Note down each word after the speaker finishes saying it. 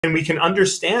And we can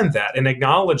understand that and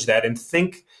acknowledge that and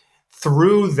think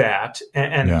through that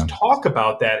and talk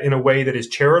about that in a way that is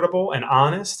charitable and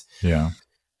honest. Yeah.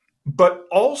 But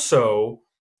also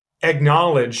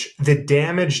acknowledge the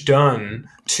damage done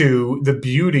to the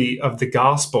beauty of the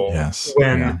gospel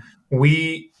when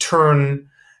we turn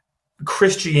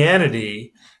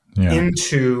Christianity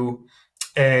into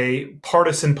a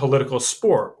partisan political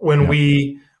sport. When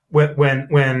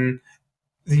when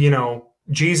you know,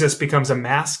 Jesus becomes a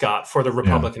mascot for the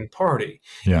Republican Party.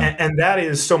 And that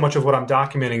is so much of what I'm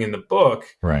documenting in the book,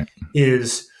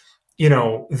 is, you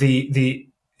know, the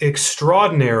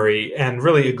extraordinary and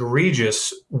really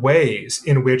egregious ways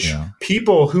in which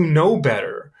people who know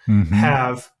better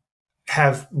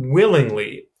have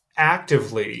willingly,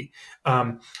 actively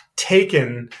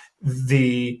taken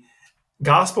the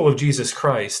gospel of Jesus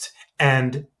Christ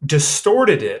and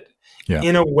distorted it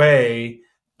in a way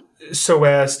so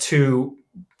as to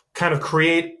kind of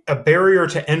create a barrier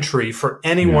to entry for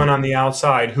anyone on the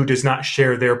outside who does not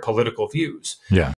share their political views.